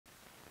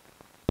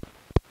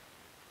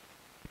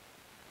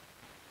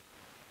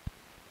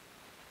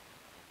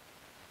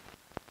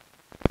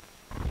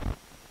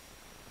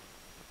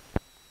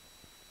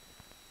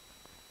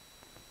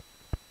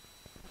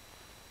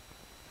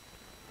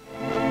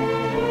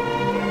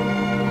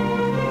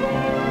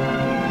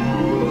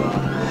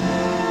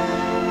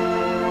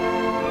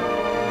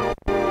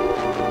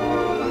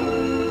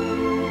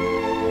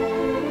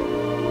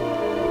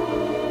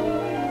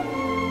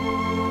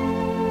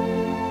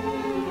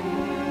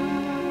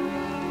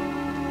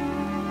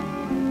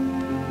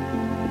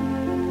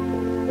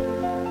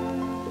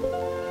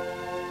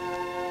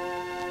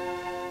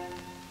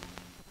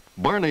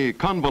BARNEY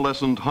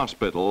Convalescent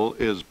Hospital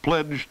is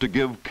pledged to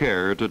give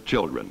care to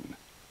children.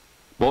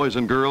 Boys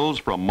and girls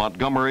from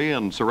Montgomery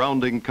and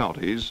surrounding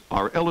counties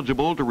are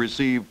eligible to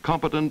receive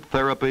competent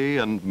therapy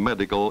and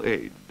medical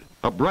aid.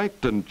 A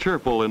bright and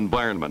cheerful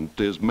environment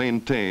is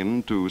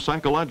maintained to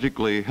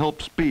psychologically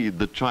help speed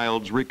the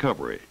child's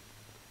recovery.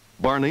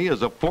 BARNEY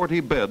is a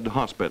 40-bed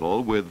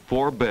hospital with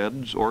 4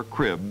 beds or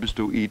cribs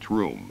to each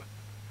room.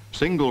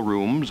 Single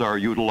rooms are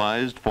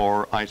utilized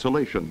for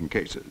isolation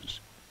cases.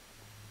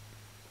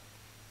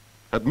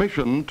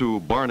 Admission to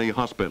BARNEY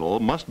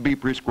Hospital must be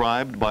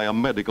prescribed by a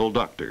medical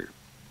doctor.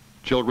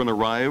 Children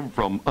arrive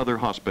from other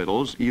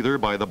hospitals either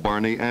by the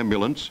BARNEY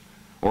ambulance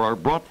or are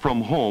brought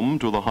from home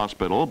to the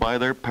hospital by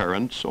their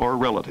parents or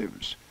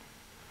relatives.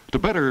 To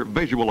better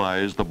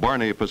visualize the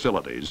BARNEY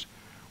facilities,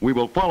 we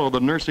will follow the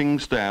nursing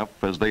staff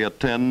as they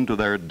attend to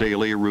their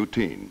daily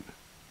routine.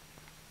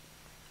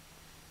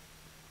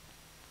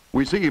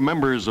 We see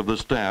members of the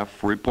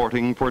staff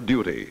reporting for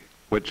duty,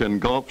 which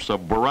engulfs a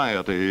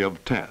variety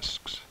of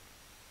tasks.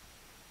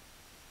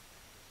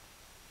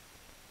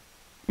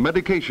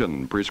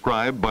 Medication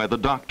prescribed by the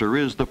doctor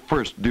is the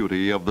first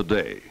duty of the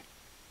day.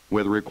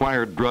 With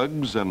required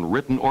drugs and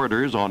written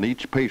orders on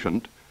each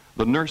patient,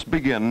 the nurse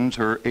begins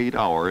her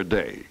 8-hour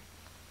day.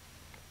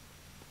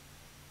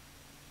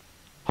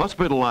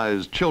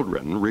 Hospitalized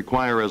children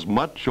require as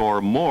much or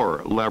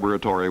more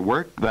laboratory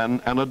work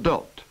than an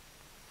adult.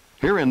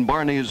 Here in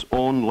BARNEY's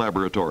own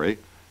laboratory,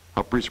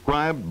 a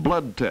prescribed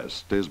blood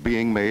test is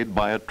being made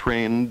by a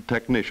trained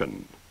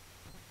technician.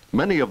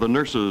 Many of the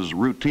nurses'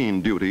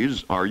 routine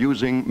duties are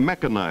using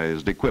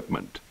mechanized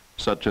equipment,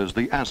 such as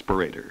the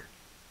aspirator.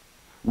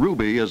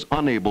 Ruby is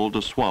unable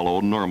to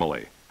swallow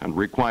normally and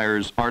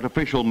requires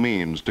artificial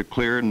means to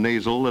clear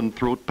nasal and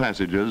throat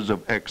passages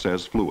of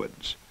excess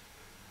fluids.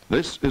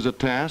 This is a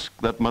task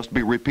that must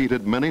be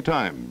repeated many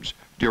times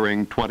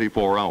during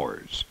 24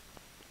 hours.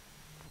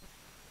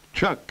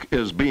 Chuck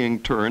is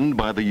being turned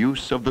by the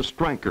use of the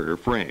striker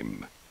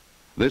frame.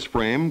 This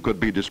frame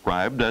could be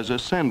described as a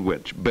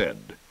sandwich bed,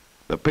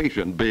 the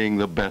patient being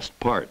the best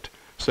part,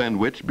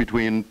 sandwiched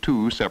between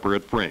 2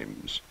 separate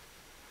frames.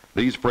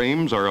 These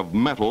frames are of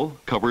metal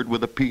covered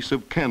with a piece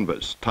of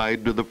canvas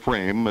tied to the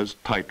frame as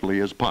tightly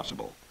as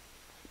possible.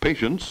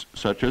 Patients,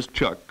 such as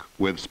Chuck,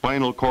 with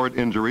spinal cord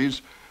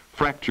injuries,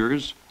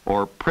 fractures,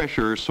 or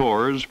pressure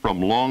sores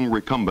from long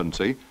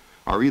recumbency,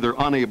 are either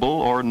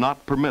unable or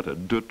not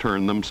permitted to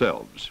turn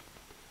themselves.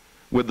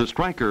 With the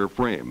striker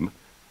frame,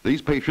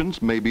 these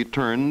patients may be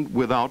turned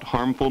without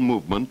harmful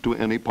movement to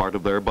any part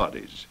of their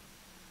bodies.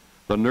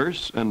 The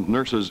nurse and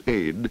nurse's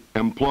aide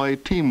employ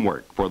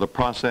teamwork for the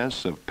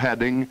process of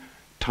padding,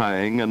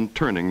 tying, and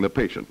turning the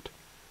patient.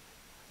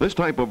 This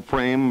type of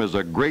frame is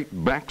a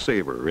great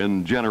back-saver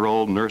in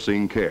general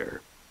nursing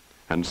care.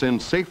 And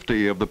since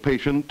safety of the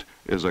patient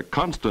is a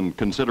constant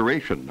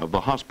consideration of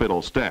the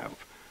hospital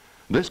staff,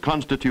 this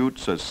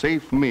constitutes a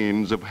safe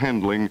means of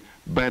handling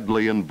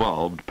badly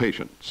involved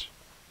patients.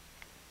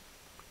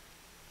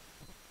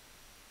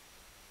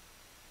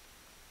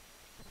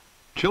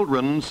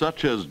 Children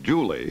such as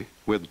Julie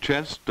with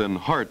chest and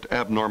heart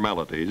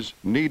abnormalities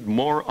need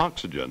more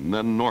oxygen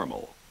than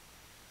normal.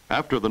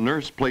 After the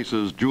nurse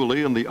places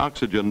Julie in the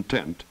oxygen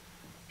tent,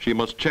 she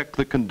must check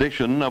the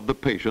condition of the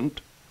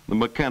patient, the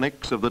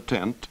mechanics of the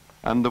tent,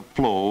 and the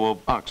flow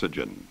of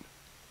oxygen.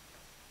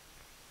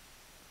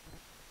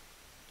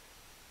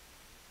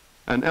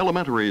 An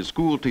elementary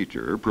school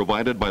teacher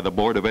provided by the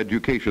Board of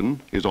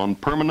Education is on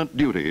permanent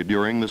duty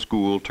during the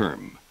school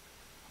term.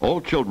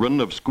 All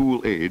children of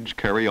school age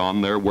carry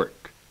on their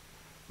work.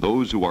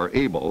 Those who are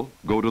able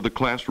go to the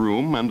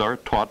classroom and are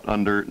taught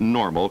under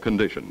normal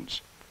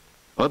conditions.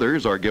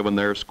 Others are given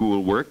their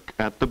school work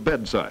at the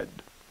bedside.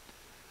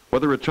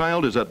 Whether a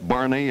child is at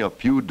BARNEY a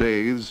few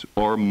days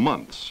or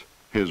months,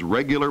 his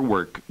regular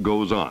work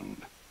goes on.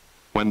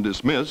 When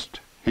dismissed,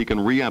 he can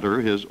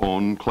re-enter his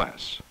own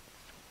class.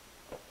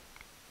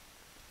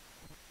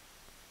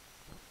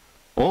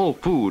 All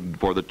food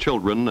for the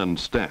children and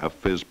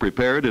staff is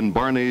prepared in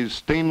BARNEY's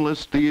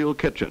stainless steel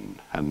kitchen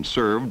and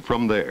served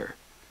from there.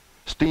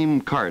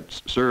 Steam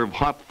carts serve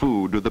hot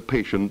food to the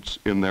patients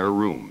in their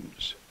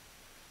rooms.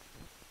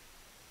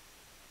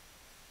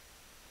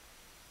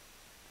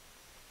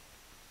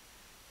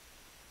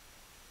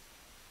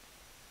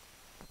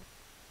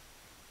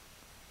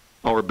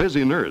 Our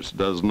busy nurse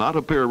does not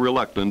appear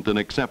reluctant in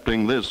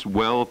accepting this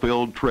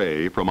well-filled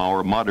tray from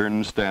our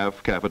modern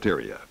staff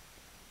cafeteria.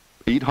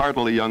 Eat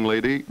heartily, young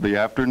lady. The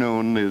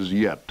afternoon is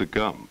yet to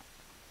come.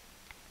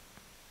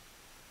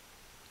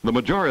 The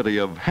majority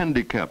of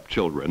handicapped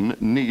children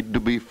need to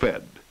be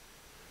fed.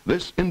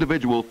 This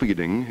individual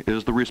feeding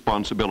is the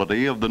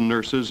responsibility of the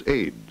nurse's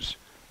aides,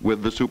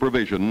 with the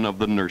supervision of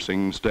the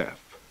nursing staff.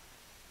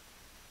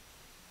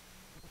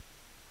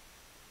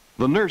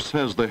 The nurse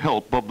has the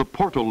help of the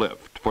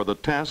portolift for the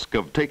task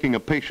of taking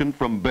a patient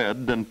from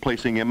bed and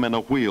placing him in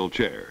a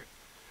wheelchair.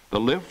 The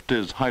lift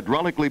is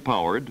hydraulically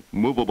powered,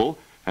 movable,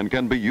 and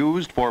can be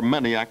used for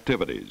many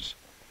activities.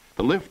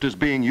 The lift is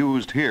being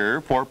used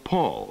here for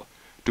Paul,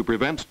 to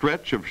prevent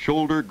stretch of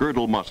shoulder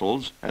girdle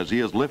muscles as he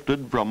is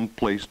lifted from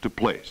place to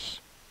place.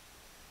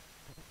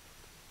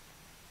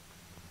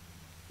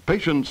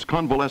 Patients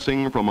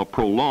convalescing from a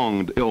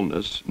prolonged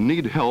illness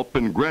need help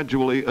in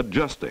gradually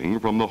adjusting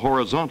from the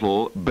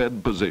horizontal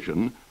bed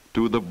position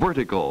to the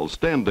vertical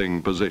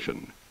standing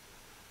position.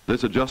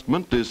 This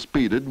adjustment is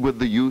speeded with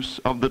the use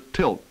of the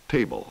tilt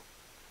table.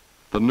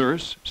 The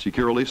nurse,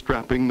 securely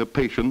strapping the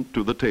patient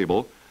to the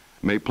table,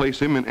 may place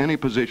him in any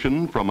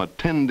position from a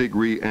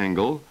 10-degree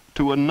angle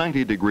to a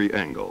 90-degree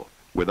angle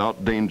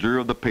without danger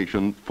of the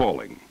patient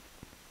falling.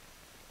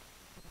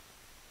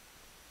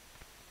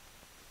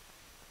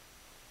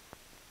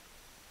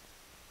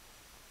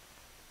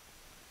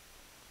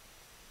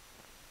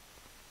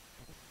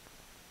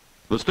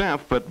 The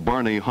staff at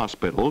BARNEY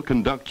Hospital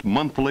conducts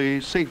monthly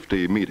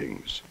safety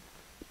meetings.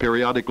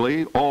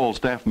 Periodically, all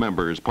staff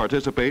members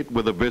participate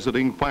with a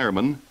visiting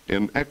fireman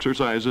in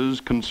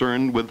exercises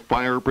concerned with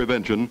fire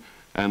prevention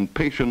and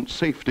patient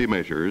safety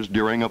measures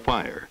during a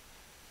fire.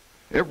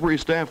 Every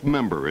staff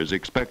member is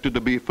expected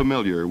to be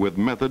familiar with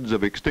methods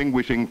of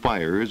extinguishing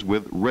fires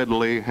with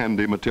readily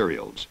handy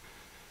materials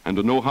and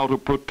to know how to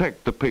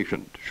protect the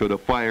patient should a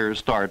fire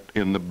start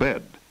in the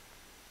bed.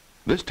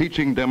 This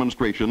teaching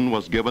demonstration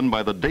was given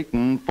by the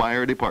Dayton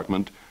Fire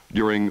Department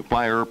during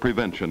Fire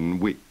Prevention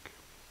Week.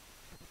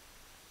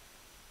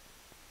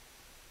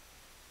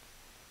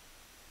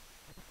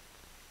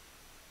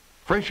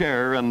 Fresh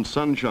air and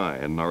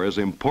sunshine are as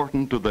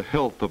important to the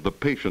health of the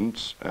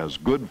patients as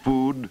good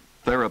food,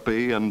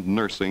 therapy, and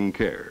nursing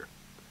care.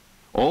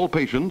 All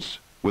patients,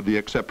 with the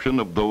exception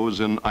of those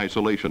in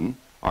isolation,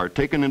 are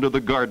taken into the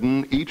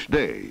garden each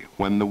day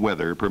when the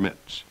weather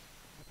permits.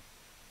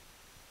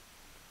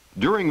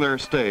 During their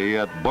stay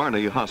at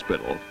BARNEY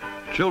Hospital,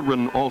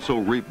 children also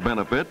reap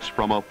benefits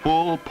from a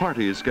full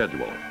party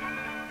schedule.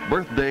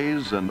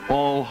 Birthdays and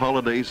all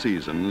holiday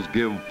seasons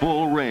give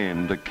full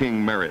rein to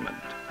King merriment.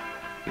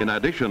 In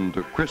addition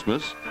to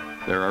Christmas,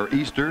 there are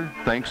Easter,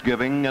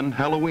 Thanksgiving, and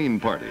Halloween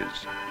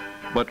parties.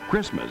 But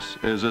Christmas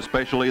is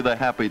especially the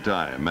happy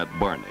time at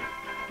BARNEY.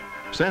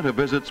 Santa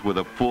visits with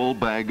a full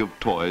bag of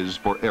toys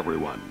for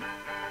everyone.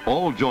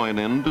 All join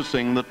in to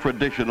sing the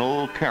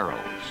traditional carols.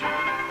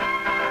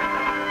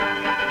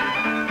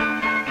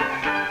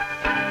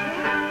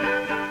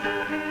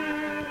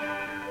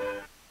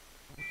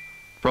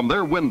 From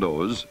their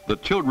windows, the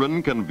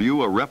children can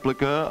view a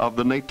replica of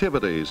the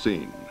nativity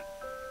scene.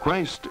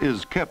 Christ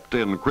is kept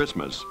in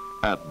Christmas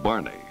at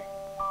BARNEY.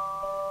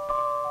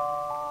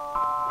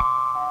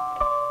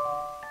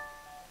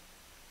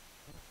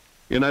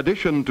 In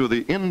addition to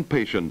the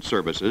inpatient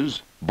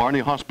services, BARNEY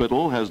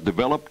Hospital has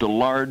developed a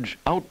large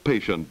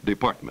outpatient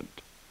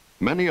department.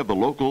 Many of the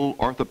local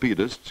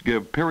orthopedists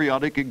give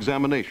periodic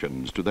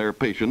examinations to their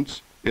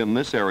patients in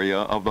this area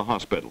of the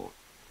hospital.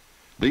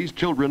 These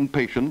children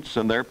patients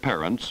and their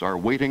parents are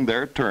waiting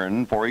their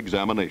turn for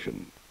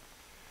examination.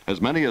 As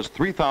many as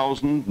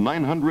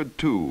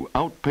 3,902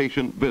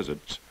 outpatient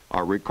visits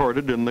are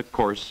recorded in the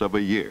course of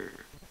a year.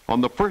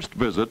 On the first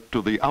visit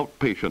to the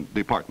outpatient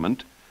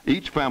department,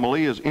 each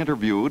family is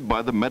interviewed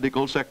by the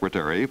medical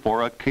secretary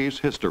for a case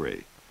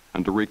history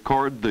and to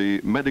record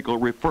the medical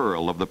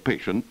referral of the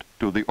patient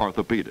to the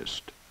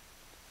orthopedist.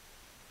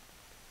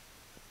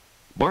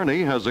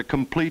 BARNEY has a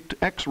complete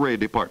X-ray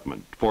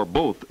department for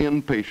both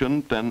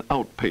inpatient and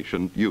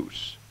outpatient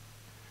use.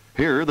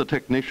 Here, the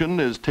technician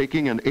is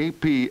taking an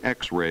AP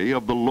X-ray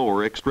of the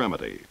lower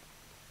extremity.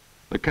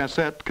 The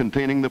cassette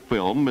containing the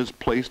film is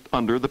placed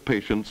under the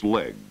patient's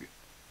leg.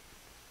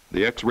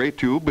 The X-ray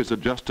tube is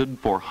adjusted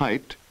for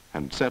height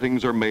and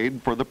settings are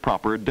made for the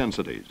proper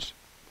densities.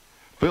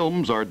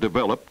 Films are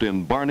developed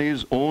in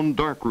BARNEY's own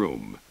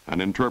darkroom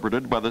and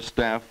interpreted by the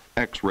staff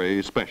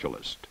X-ray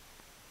specialist.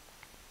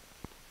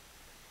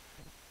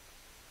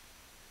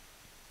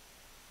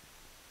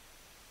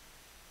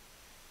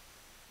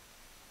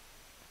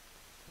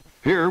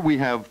 Here we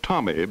have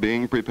Tommy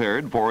being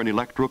prepared for an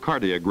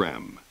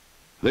electrocardiogram.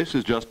 This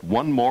is just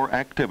one more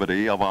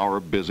activity of our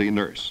busy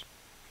nurse.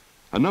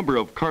 A number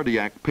of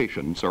cardiac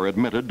patients are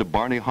admitted to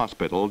BARNEY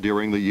Hospital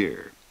during the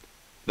year.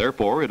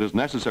 Therefore, it is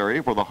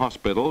necessary for the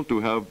hospital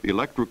to have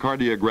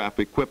electrocardiograph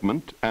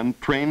equipment and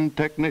trained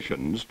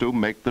technicians to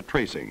make the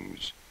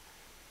tracings.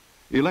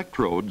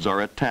 Electrodes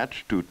are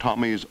attached to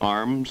Tommy's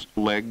arms,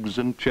 legs,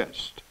 and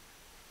chest.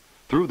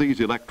 Through these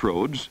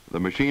electrodes, the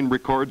machine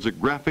records a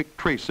graphic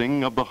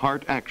tracing of the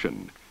heart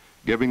action,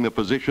 giving the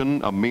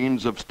physician a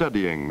means of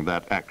studying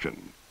that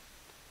action.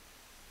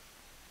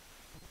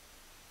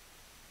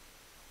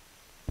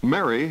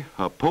 Mary,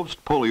 a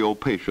post-polio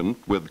patient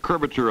with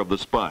curvature of the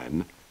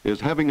spine,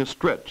 is having a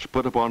stretch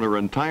put upon her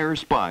entire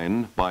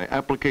spine by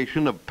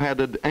application of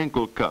padded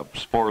ankle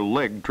cuffs for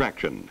leg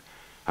traction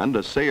and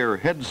a Sayer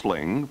head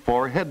sling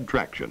for head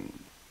traction.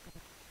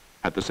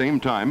 At the same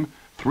time,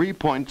 3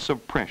 points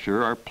of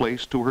pressure are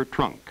placed to her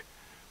trunk.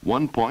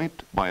 1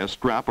 point by a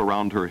strap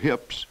around her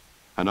hips,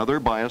 another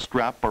by a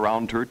strap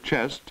around her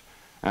chest,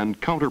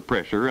 and counter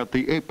pressure at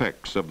the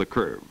apex of the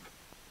curve.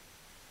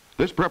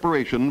 This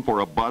preparation for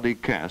a body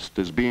cast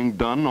is being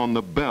done on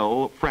the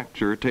Bell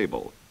fracture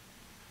table.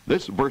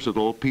 This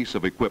versatile piece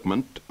of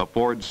equipment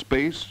affords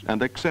space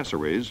and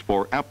accessories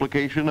for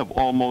application of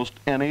almost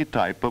any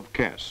type of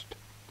cast.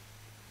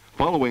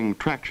 Following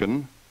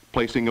traction,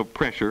 placing of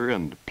pressure,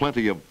 and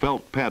plenty of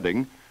felt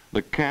padding,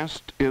 the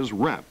cast is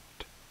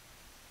wrapped.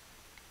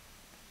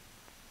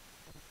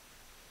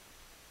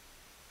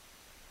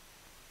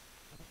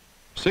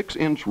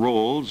 Six-inch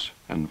rolls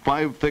and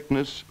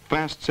 5-thickness,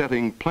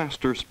 fast-setting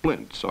plaster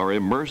splints are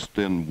immersed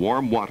in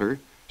warm water,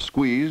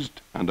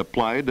 squeezed, and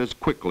applied as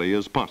quickly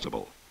as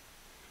possible.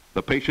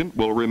 The patient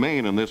will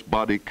remain in this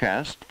body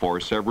cast for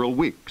several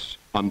weeks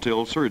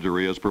until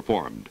surgery is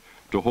performed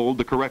to hold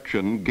the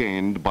correction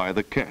gained by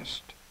the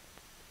cast.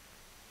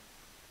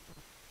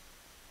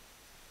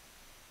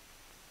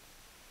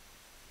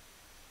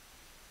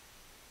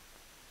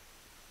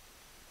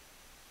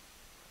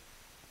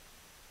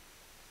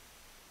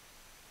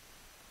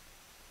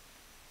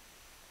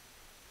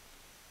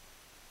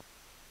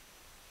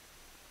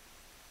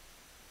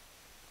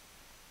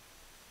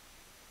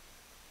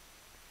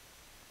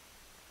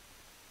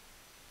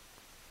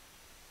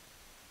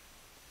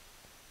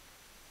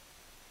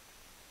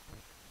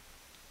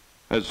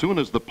 As soon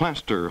as the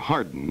plaster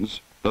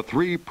hardens, the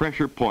 3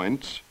 pressure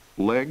points,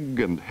 leg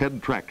and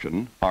head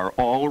traction, are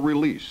all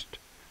released,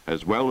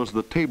 as well as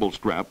the table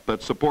strap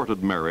that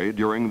supported Mary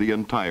during the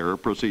entire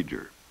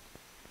procedure.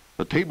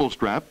 The table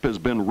strap has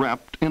been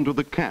wrapped into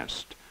the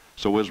cast,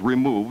 so is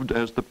removed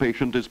as the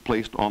patient is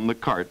placed on the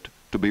cart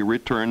to be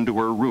returned to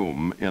her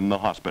room in the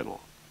hospital.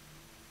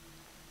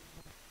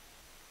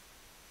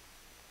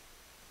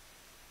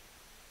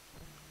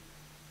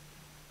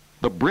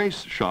 The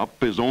brace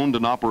shop is owned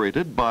and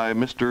operated by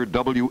Mr.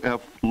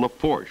 W.F.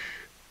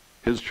 LaForche.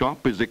 His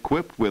shop is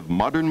equipped with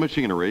modern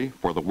machinery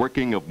for the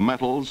working of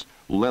metals,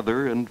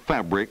 leather, and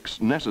fabrics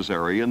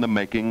necessary in the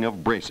making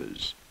of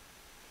braces.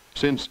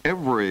 Since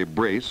every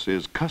brace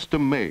is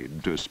custom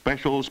made to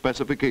special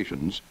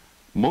specifications,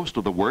 most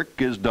of the work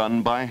is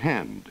done by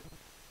hand.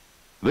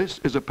 This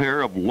is a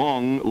pair of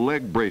long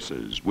leg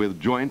braces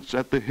with joints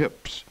at the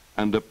hips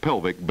and a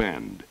pelvic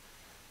band.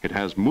 It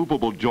has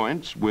movable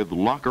joints with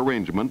lock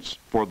arrangements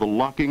for the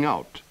locking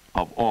out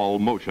of all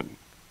motion.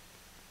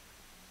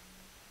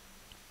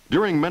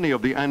 During many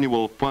of the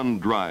annual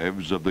fund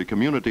drives of the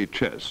community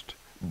chest,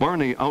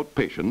 BARNEY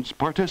outpatients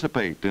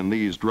participate in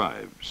these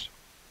drives.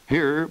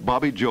 Here,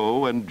 Bobby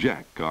Joe and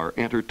Jack are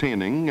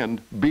entertaining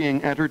and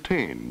being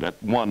entertained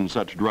at one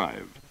such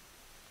drive.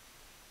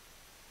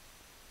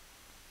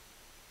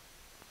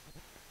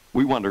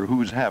 We wonder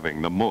who's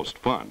having the most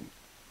fun.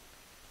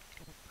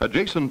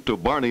 Adjacent to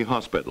BARNEY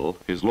Hospital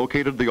is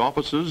located the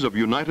offices of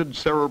United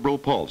Cerebral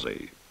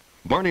Palsy.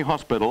 BARNEY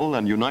Hospital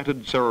and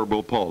United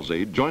Cerebral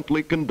Palsy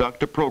jointly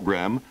conduct a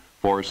program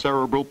for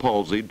cerebral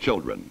palsied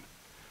children.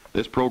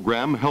 This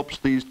program helps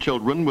these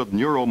children with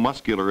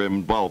neuromuscular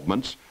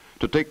involvements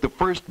to take the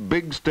first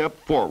big step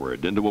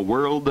forward into a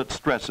world that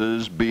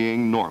stresses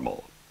being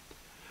normal.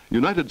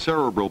 United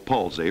Cerebral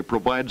Palsy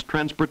provides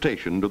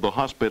transportation to the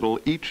hospital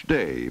each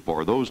day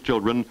for those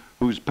children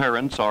whose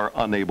parents are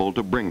unable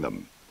to bring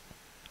them.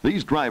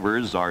 These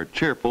drivers are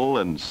cheerful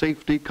and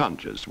safety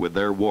conscious with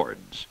their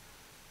wards.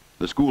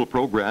 The school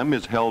program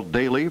is held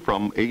daily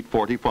from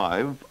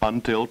 8:45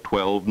 until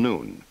 12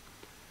 noon.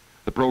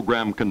 The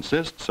program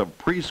consists of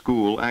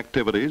preschool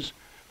activities,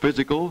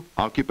 physical,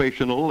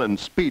 occupational, and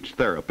speech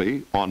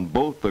therapy on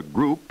both a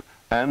group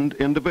and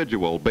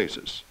individual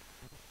basis.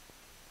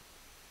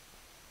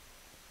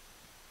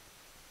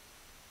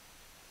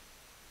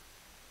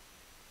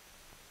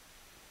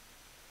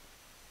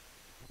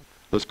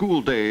 The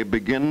school day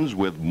begins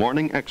with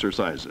morning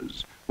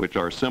exercises, which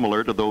are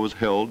similar to those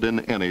held in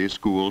any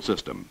school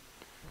system.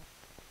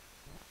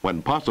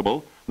 When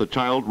possible, the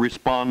child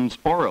responds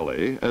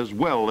orally as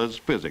well as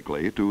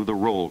physically to the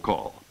roll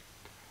call.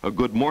 A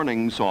good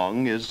morning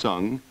song is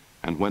sung,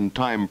 and when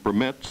time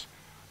permits,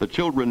 the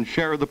children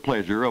share the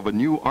pleasure of a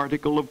new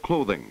article of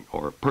clothing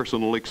or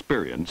personal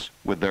experience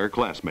with their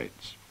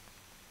classmates.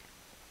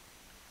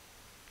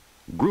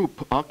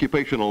 Group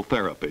occupational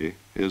therapy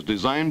is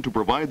designed to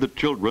provide the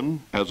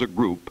children as a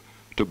group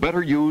to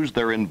better use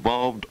their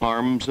involved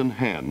arms and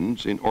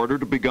hands in order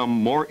to become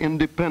more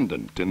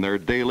independent in their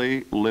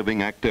daily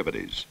living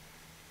activities.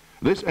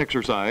 This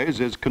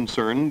exercise is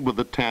concerned with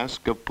the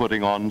task of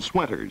putting on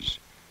sweaters.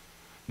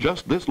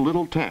 Just this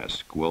little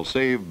task will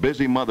save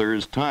busy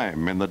mothers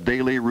time in the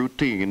daily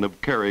routine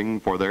of caring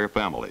for their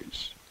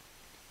families.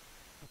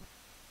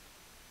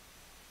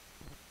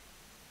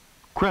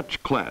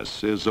 Crutch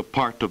class is a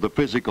part of the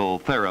physical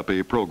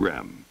therapy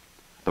program.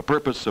 The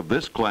purpose of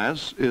this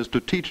class is to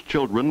teach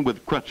children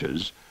with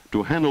crutches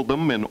to handle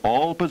them in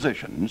all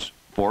positions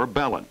for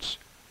balance.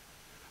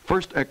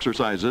 First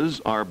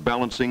exercises are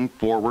balancing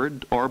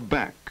forward or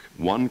back,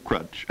 one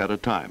crutch at a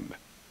time.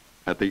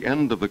 At the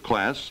end of the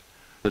class,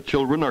 the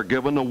children are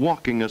given a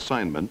walking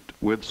assignment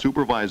with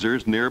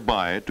supervisors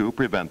nearby to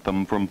prevent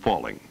them from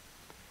falling.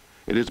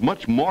 It is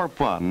much more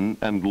fun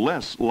and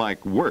less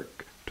like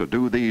work to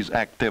do these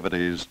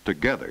activities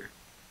together.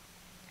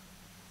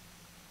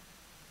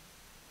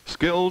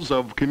 Skills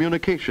of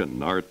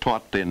communication are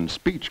taught in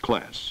speech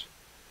class.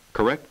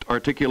 Correct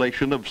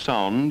articulation of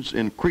sounds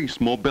increase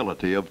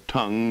mobility of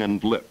tongue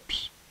and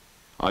lips.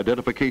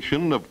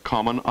 Identification of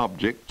common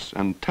objects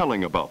and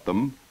telling about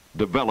them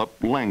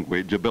develop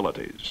language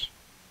abilities.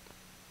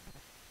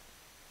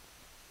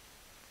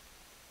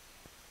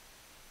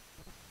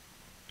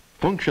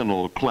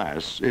 Functional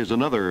class is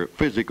another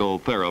physical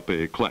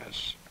therapy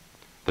class.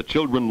 The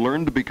children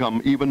learn to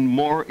become even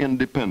more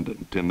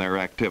independent in their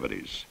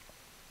activities.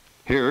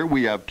 Here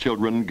we have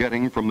children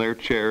getting from their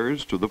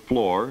chairs to the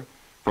floor,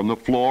 from the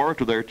floor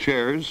to their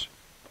chairs,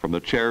 from the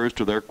chairs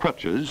to their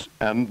crutches,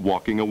 and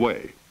walking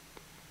away.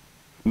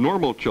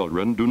 Normal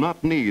children do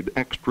not need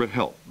extra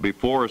help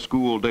before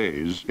school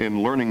days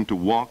in learning to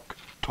walk,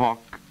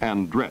 talk,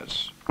 and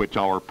dress, which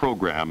our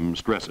program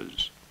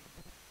stresses.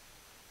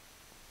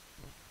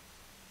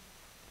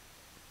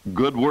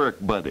 Good work,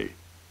 buddy.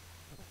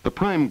 The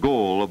prime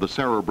goal of the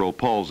cerebral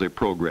palsy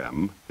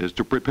program is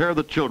to prepare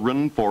the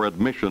children for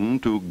admission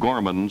to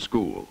Gorman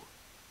School.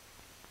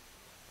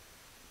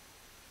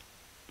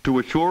 To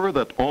assure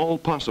that all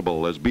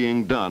possible is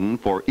being done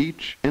for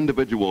each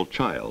individual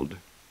child,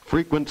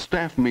 frequent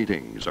staff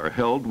meetings are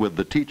held with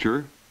the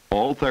teacher,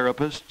 all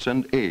therapists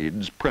and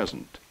aides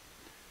present.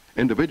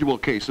 Individual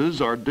cases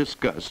are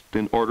discussed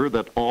in order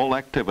that all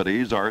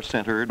activities are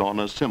centered on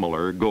a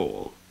similar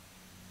goal.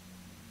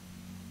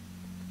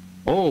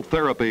 All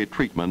therapy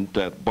treatment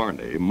at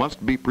BARNEY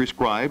must be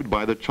prescribed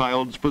by the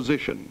child's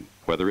physician,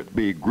 whether it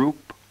be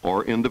group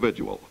or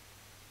individual.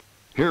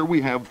 Here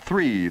we have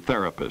 3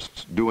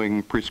 therapists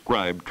doing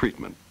prescribed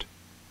treatment.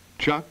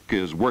 Chuck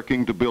is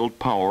working to build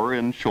power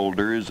in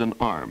shoulders and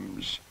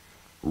arms.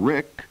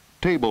 Rick,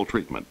 table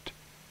treatment.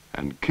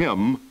 And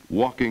Kim,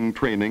 walking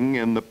training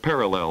in the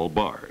parallel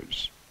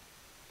bars.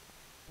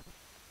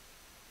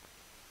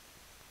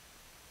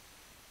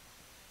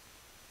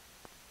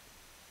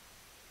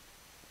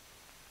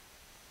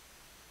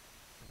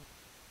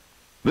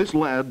 This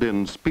lad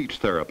in speech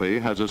therapy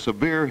has a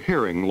severe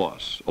hearing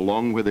loss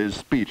along with his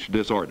speech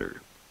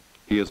disorder.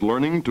 He is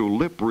learning to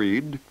lip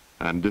read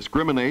and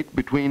discriminate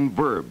between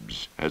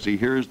verbs as he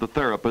hears the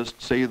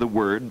therapist say the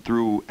word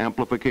through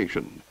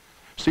amplification,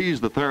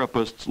 sees the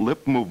therapist's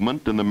lip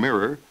movement in the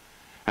mirror,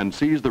 and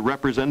sees the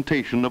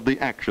representation of the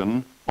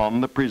action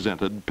on the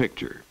presented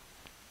picture.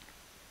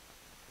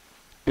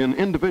 In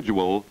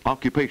individual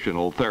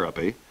occupational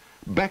therapy,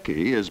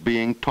 Becky is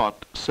being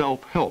taught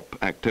self-help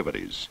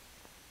activities.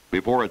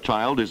 Before a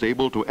child is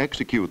able to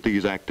execute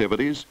these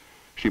activities,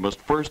 she must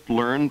first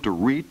learn to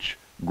reach,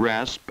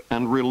 grasp,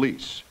 and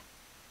release.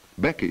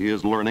 Becky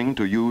is learning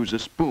to use a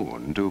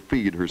spoon to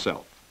feed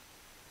herself.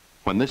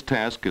 When this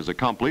task is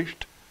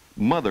accomplished,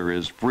 Mother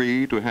is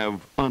free to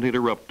have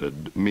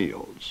uninterrupted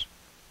meals.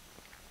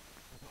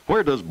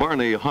 Where does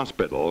BARNEY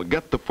Hospital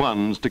get the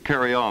funds to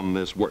carry on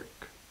this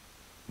work?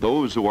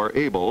 Those who are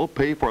able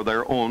pay for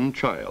their own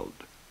child.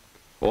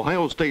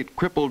 Ohio State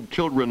Crippled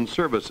Children's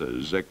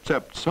Services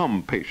accept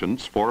some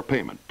patients for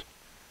payment.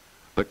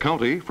 The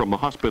county, from the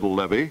hospital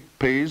levy,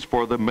 pays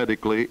for the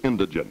medically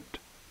indigent.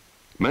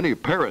 Many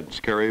parents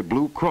carry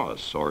Blue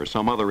Cross or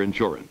some other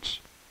insurance.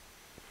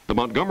 The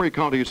Montgomery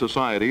County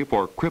Society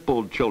for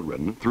Crippled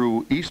Children,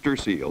 through Easter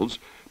Seals,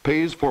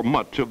 pays for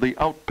much of the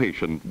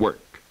outpatient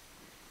work.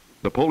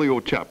 The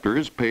polio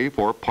chapters pay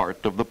for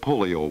part of the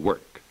polio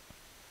work.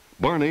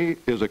 BARNEY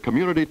is a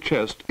community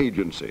chest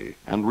agency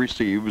and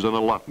receives an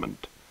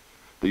allotment.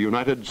 The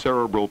United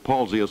Cerebral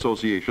Palsy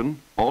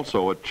Association,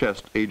 also a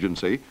chest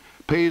agency,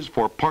 pays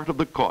for part of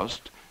the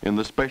cost in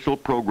the special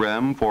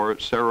program for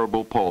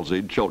cerebral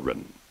palsied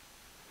children.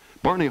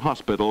 BARNEY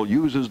Hospital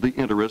uses the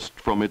interest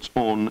from its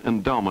own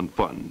endowment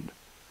fund.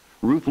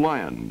 Ruth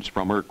Lyons,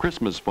 from her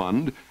Christmas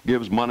fund,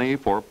 gives money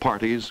for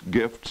parties,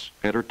 gifts,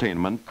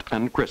 entertainment,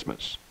 and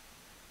Christmas.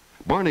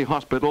 BARNEY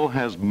Hospital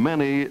has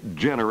many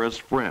generous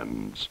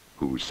friends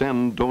who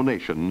send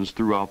donations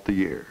throughout the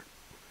year.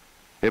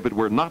 If it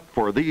were not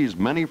for these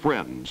many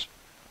friends,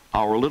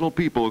 our little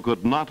people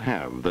could not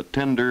have the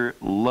tender,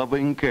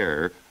 loving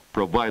care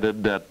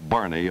provided at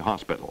BARNEY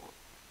Hospital.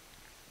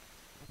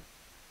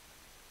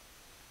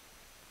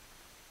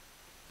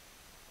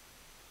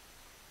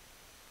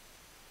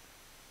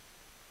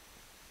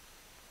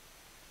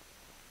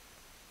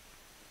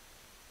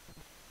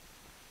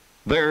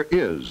 There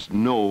is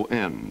no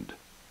end.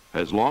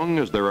 As long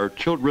as there are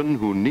children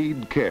who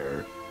need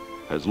care,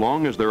 as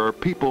long as there are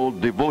people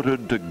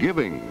devoted to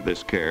giving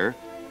this care,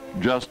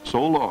 just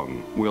so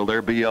long will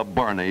there be a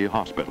BARNEY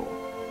Hospital.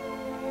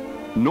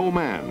 No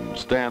man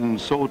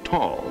stands so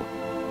tall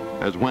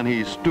as when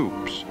he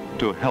stoops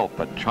to help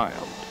a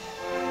child.